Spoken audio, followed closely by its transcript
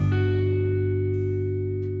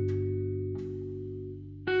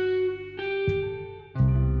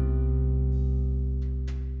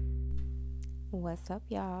up,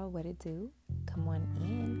 y'all? What it do? Come on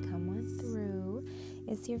in, come on through.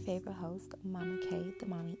 It's your favorite host, Mama K, the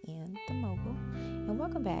mommy and the mogul. And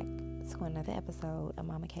welcome back to another episode of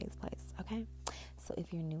Mama K's Place, okay? So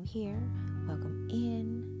if you're new here, welcome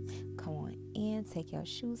in. Come on in, take your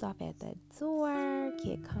shoes off at the door,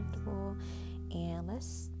 get comfortable, and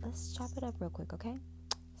let's chop it up real quick, okay?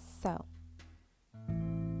 So,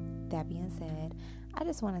 that being said, I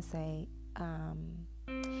just want to say,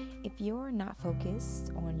 if you're not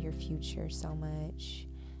focused on your future so much,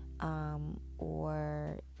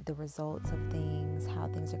 or the results of things, how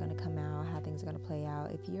things are going to come out, how things are going to play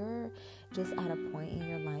out, if you're just at a point in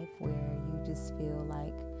your life where you just feel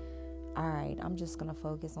like, all right, I'm just going to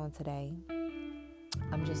focus on today.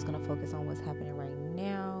 I'm just going to focus on what's happening right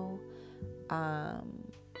now.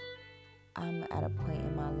 I'm at a point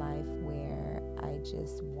in my life where I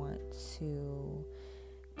just want to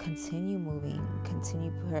continue moving,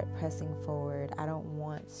 continue pressing forward. I don't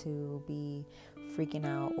want to be freaking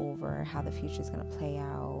out over how the future is going to play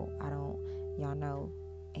out. Y'all know,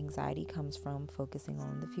 anxiety comes from focusing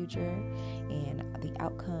on the future and the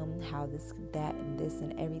outcome, how this, that, and this,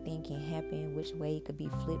 and everything can happen, which way it could be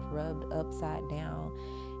flipped, rubbed, upside down,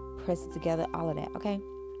 press it together, all of that, okay?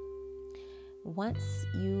 Once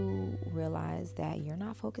you realize that you're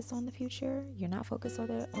not focused on the future, you're not focused on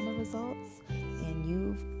the results, and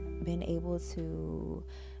you've been able to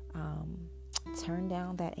turn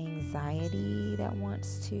down that anxiety that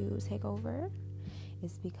wants to take over,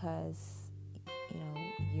 it's because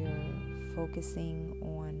you're focusing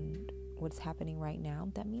on what's happening right now.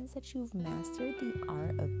 That means that you've mastered the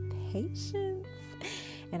art of patience.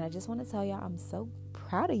 And I just want to tell y'all, I'm so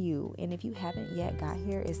proud of you. And if you haven't yet got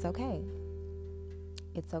here, it's okay.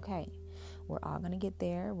 It's okay. We're all going to get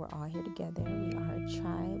there. We're all here together. We are a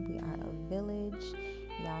tribe. We are a village.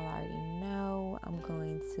 Y'all already know. I'm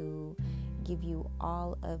going to give you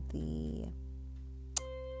all of the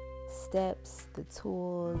steps, the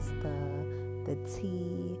tools, the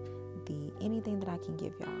tea, anything that I can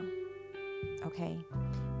give y'all. Okay?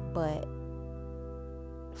 But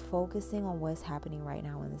focusing on what's happening right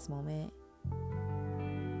now in this moment,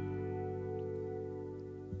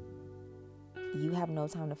 you have no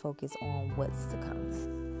time to focus on what's to come.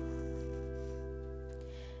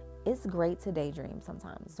 It's great to daydream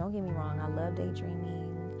sometimes. Don't get me wrong. I love daydreaming.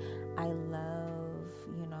 I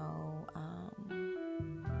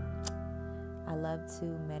love to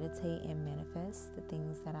meditate and manifest the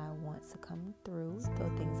things that I want to come through, the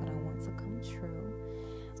things that I want to come true.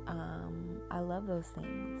 I love those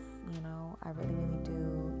things, I really, really do.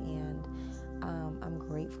 And I'm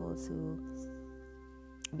grateful to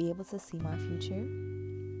be able to see my future.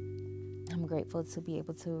 I'm grateful to be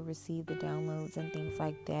able to receive the downloads and things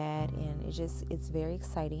like that. And it's very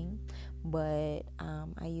exciting. But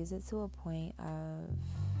I use it to a point of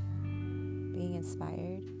being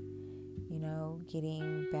inspired,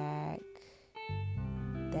 getting back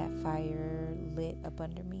that fire lit up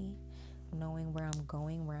under me, knowing where I'm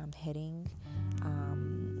going, where I'm heading,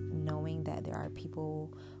 knowing that there are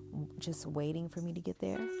people just waiting for me to get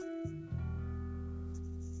there.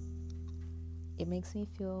 It makes me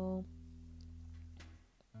feel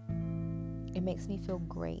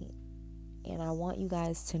great. And I want you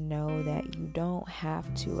guys to know that you don't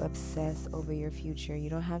have to obsess over your future. You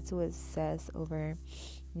don't have to obsess over,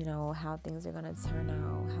 how things are going to turn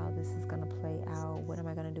out, how this is going to play out. What am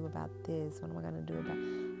I going to do about this? What am I going to do about...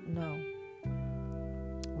 No.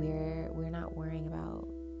 We're not worrying about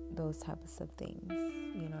those types of things.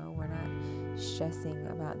 We're not stressing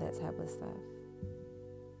about that type of stuff.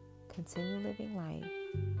 Continue living life.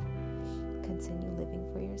 Continue living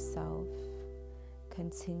for yourself.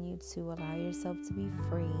 Continue to allow yourself to be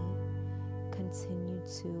free. Continue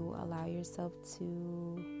to allow yourself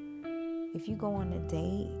to, if you go on a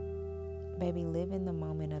date, baby, live in the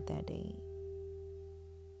moment of that date.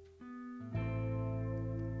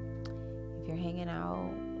 If you're hanging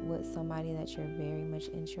out with somebody that you're very much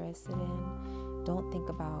interested in, don't think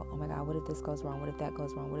about, oh my God, what if this goes wrong? What if that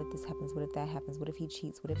goes wrong? What if this happens? What if that happens? What if he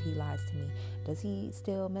cheats? What if he lies to me? Does he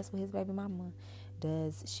still mess with his baby mama?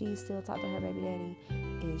 Does she still talk to her baby daddy?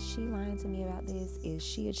 Is she lying to me about this? Is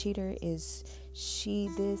she a cheater? Is she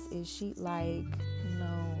this? Is she like,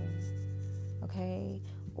 no. Okay?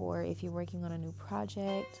 Or if you're working on a new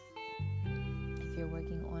project, if you're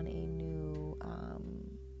working on a new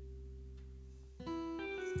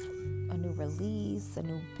release, a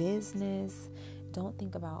new business, don't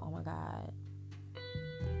think about, oh my God,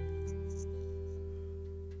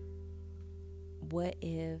 what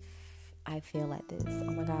if I fail at this?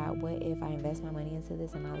 Oh my God, what if I invest my money into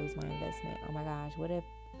this and I lose my investment? Oh my gosh, what if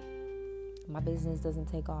my business doesn't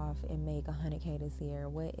take off and make 100K this year?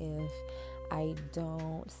 What if I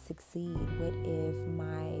don't succeed? What if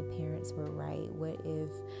my parents were right? What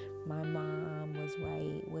if my mom was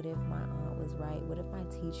right? What if my aunt was right? What if my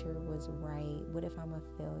teacher was right? What if I'm a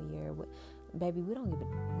failure? Baby, we don't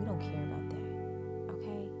care about that.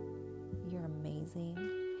 Okay? You're amazing.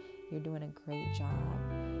 You're doing a great job.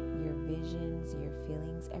 Your visions, your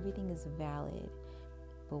feelings, everything is valid.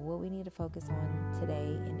 But what we need to focus on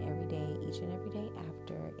today and every day, each and every day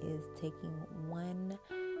after, is taking one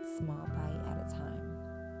small bite at a time.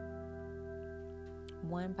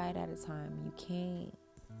 One bite at a time. You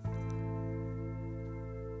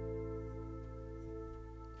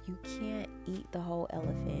can't eat the whole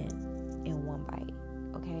elephant in one bite,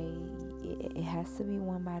 okay? It has to be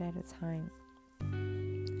one bite at a time.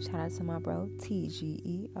 Shout out to my bro,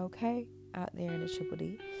 TGE, okay? Out there in the Triple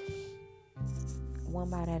D. One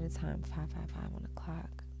bite at a time, 555 on the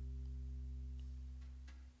clock.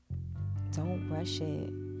 Don't rush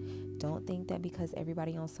it. Don't think that because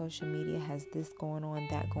everybody on social media has this going on,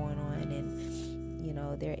 that going on, and, you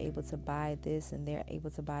know, they're able to buy this and they're able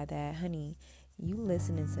to buy that. Honey, you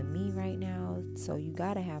listening to me right now, so you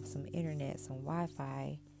got to have some internet, some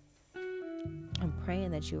Wi-Fi. I'm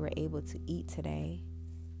praying that you were able to eat today.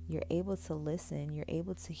 You're able to listen. You're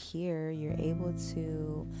able to hear. You're able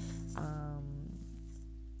to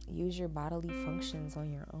use your bodily functions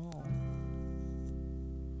on your own.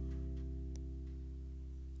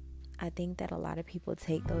 I think that a lot of people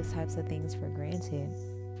take those types of things for granted.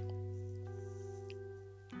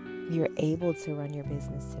 You're able to run your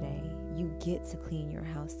business today. You get to clean your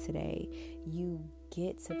house today. You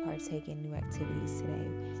get to partake in new activities today.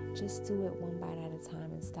 Just do it one bite at a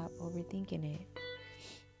time and stop overthinking it.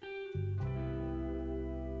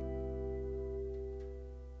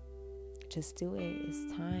 Just do it. It's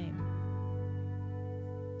time.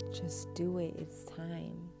 Just do it. It's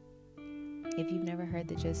time. If you've never heard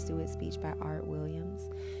the Just Do It speech by Art Williams,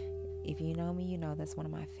 if you know me, you know that's one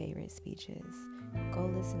of my favorite speeches. Go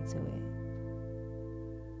listen to it.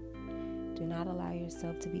 Do not allow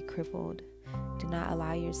yourself to be crippled. Do not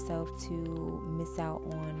allow yourself to miss out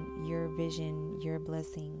on your vision, your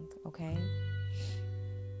blessing, okay?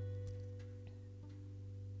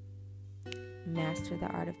 Master the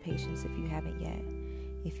art of patience if you haven't yet.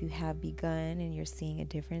 If you have begun and you're seeing a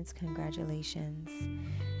difference, congratulations.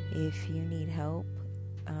 If you need help,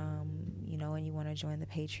 and you want to join the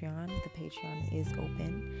Patreon is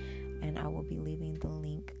open, and I will be leaving the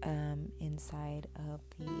link inside of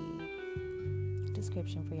the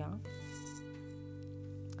description for y'all.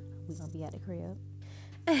 We're gonna be at the crib.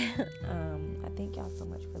 I thank y'all so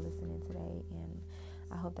much for listening today, and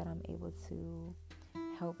I hope that I'm able to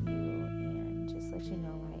help you and just let you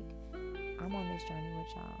know, like, I'm on this journey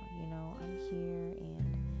with y'all. You know, I'm here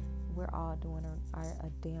and we're all doing a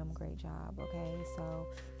damn great job, okay? So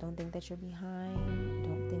don't think that you're behind.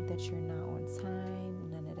 Don't think that you're not on time.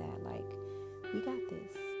 None of that. Like, we got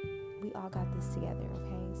this. We all got this together,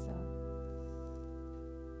 okay? So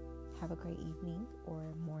have a great evening or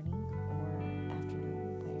morning or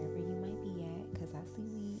afternoon, wherever you might be at, because I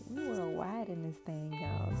see we worldwide in this thing,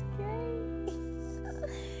 y'all. Okay?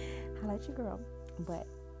 I'll let you girl. But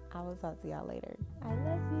I will talk to y'all later. I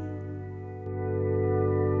love you.